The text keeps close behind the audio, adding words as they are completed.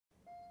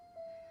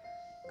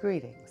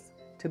Greetings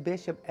to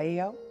Bishop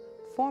Ayo,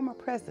 former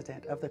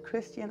president of the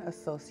Christian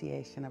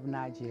Association of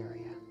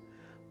Nigeria.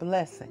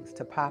 Blessings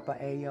to Papa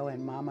Ayo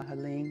and Mama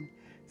Helene,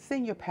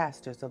 senior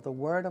pastors of the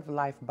Word of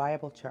Life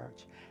Bible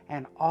Church,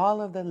 and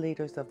all of the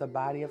leaders of the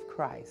body of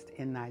Christ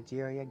in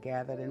Nigeria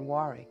gathered in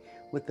Warri,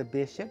 with the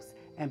bishops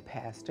and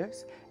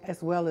pastors,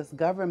 as well as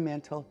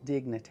governmental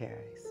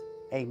dignitaries.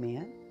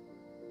 Amen.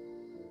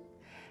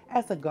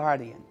 As a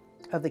guardian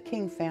of the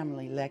King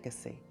family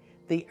legacy,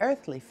 the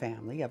earthly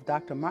family of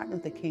Dr. Martin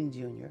Luther King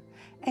Jr.,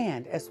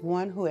 and as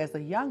one who as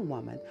a young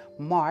woman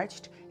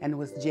marched and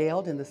was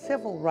jailed in the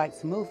civil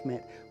rights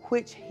movement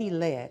which he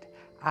led,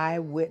 I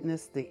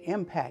witnessed the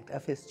impact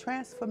of his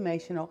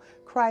transformational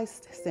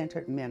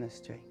Christ-centered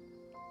ministry.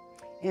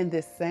 In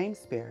this same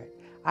spirit,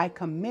 I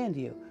commend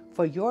you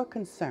for your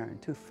concern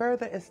to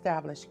further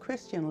establish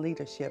Christian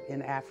leadership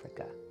in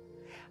Africa.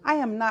 I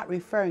am not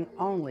referring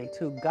only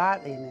to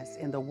godliness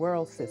in the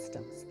world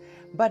systems,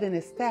 but in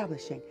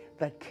establishing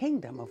the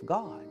kingdom of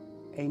God.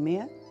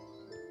 Amen.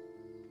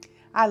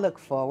 I look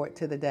forward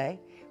to the day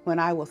when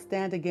I will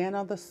stand again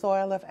on the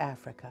soil of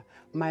Africa,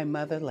 my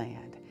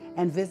motherland,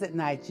 and visit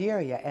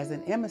Nigeria as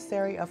an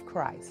emissary of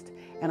Christ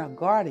and a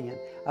guardian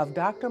of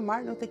Dr.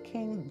 Martin Luther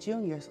King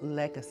Jr.'s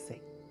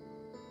legacy.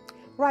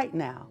 Right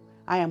now,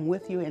 I am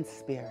with you in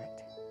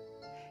spirit.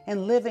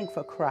 In living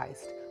for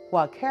Christ,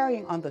 while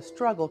carrying on the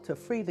struggle to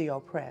free the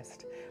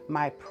oppressed,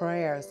 my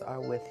prayers are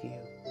with you.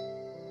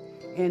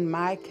 In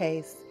my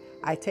case,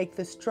 I take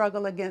the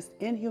struggle against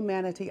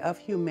inhumanity of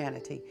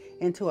humanity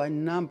into a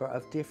number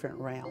of different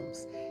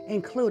realms,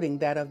 including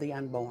that of the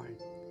unborn.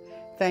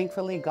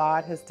 Thankfully,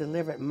 God has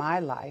delivered my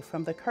life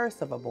from the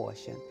curse of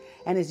abortion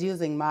and is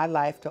using my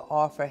life to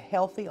offer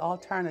healthy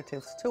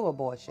alternatives to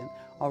abortion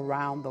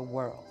around the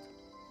world.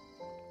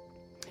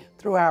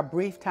 Through our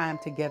brief time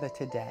together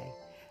today,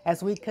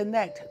 as we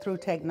connect through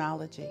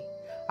technology,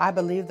 I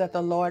believe that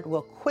the Lord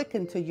will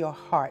quicken to your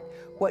heart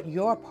what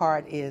your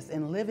part is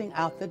in living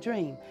out the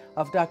dream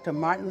of Dr.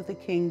 Martin Luther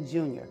King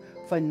Jr.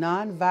 for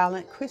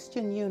nonviolent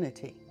Christian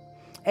unity,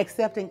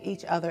 accepting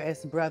each other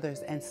as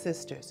brothers and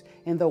sisters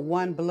in the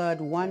one blood,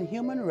 one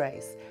human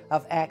race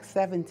of Acts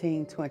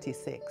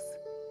 17:26.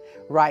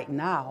 Right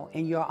now,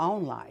 in your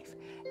own life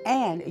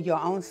and your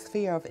own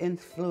sphere of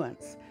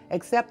influence,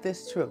 accept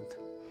this truth.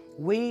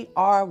 We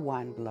are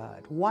one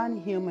blood, one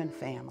human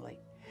family.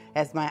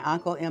 As my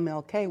Uncle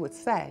MLK would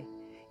say,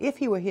 if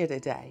he were here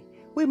today,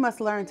 we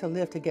must learn to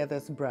live together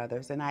as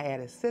brothers, and I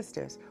added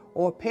sisters,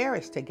 or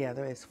perish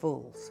together as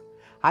fools.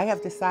 I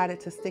have decided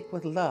to stick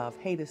with love.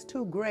 Hate is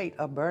too great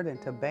a burden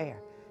to bear.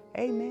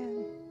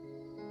 Amen.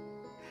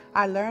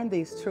 I learned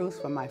these truths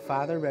from my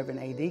father, Reverend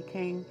A.D.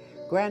 King,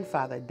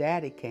 grandfather,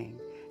 Daddy King,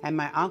 and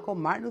my uncle,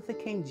 Martin Luther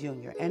King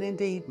Jr., and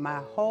indeed my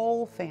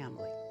whole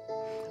family.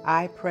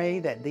 I pray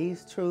that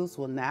these truths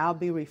will now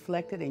be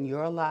reflected in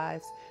your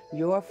lives,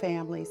 your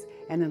families,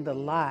 and in the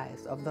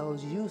lives of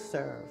those you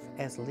serve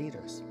as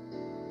leaders.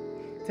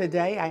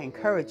 Today, I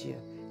encourage you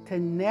to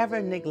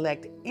never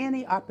neglect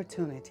any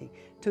opportunity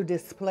to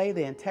display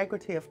the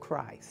integrity of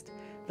Christ,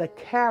 the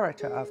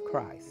character of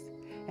Christ,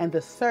 and the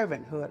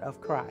servanthood of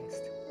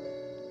Christ.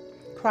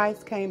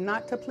 Christ came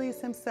not to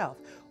please himself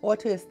or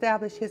to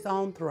establish his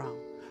own throne,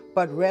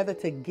 but rather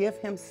to give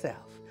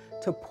himself,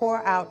 to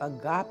pour out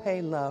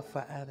agape love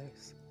for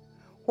others.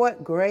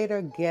 What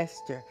greater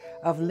gesture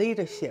of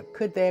leadership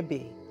could there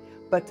be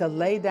but to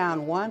lay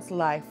down one's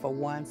life for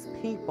one's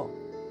people?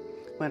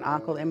 When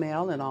Uncle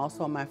ML and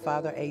also my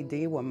father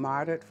AD were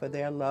martyred for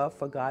their love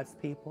for God's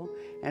people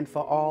and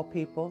for all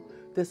people,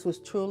 this was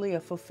truly a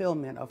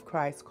fulfillment of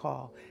Christ's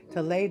call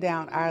to lay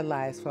down our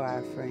lives for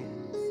our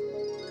friends.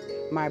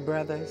 My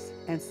brothers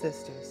and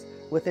sisters,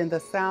 within the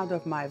sound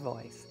of my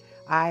voice,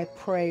 I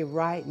pray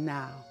right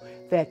now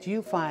that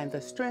you find the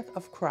strength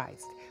of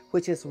Christ,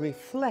 which is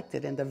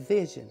reflected in the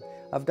vision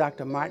of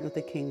Dr. Martin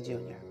Luther King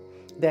Jr.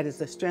 That is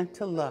the strength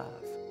to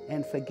love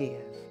and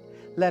forgive.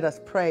 Let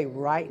us pray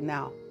right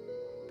now.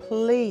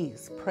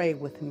 Please pray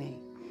with me.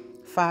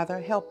 Father,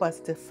 help us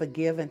to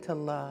forgive and to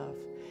love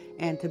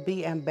and to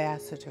be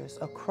ambassadors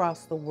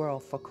across the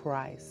world for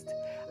Christ.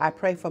 I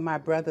pray for my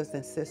brothers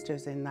and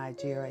sisters in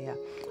Nigeria.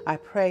 I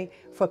pray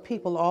for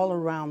people all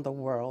around the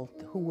world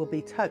who will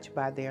be touched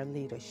by their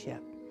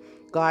leadership.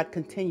 God,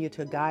 continue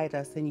to guide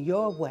us in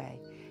your way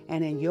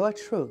and in your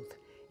truth.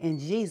 In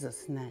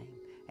Jesus' name,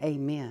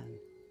 amen.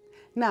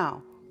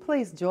 Now,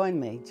 please join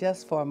me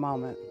just for a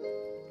moment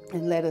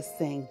and let us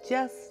sing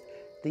just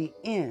the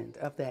end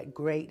of that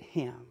great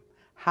hymn,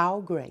 How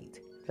Great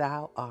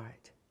Thou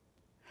Art.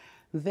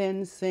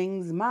 Then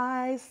sings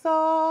my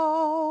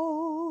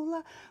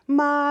soul,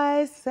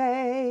 my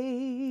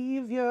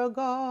Savior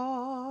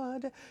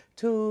God,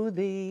 to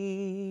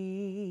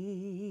thee.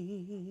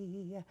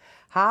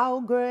 How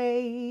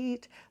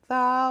great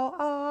thou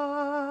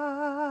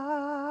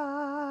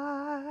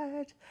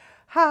art,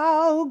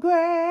 how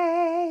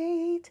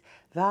great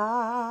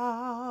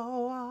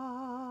thou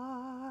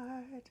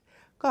art.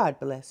 God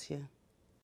bless you.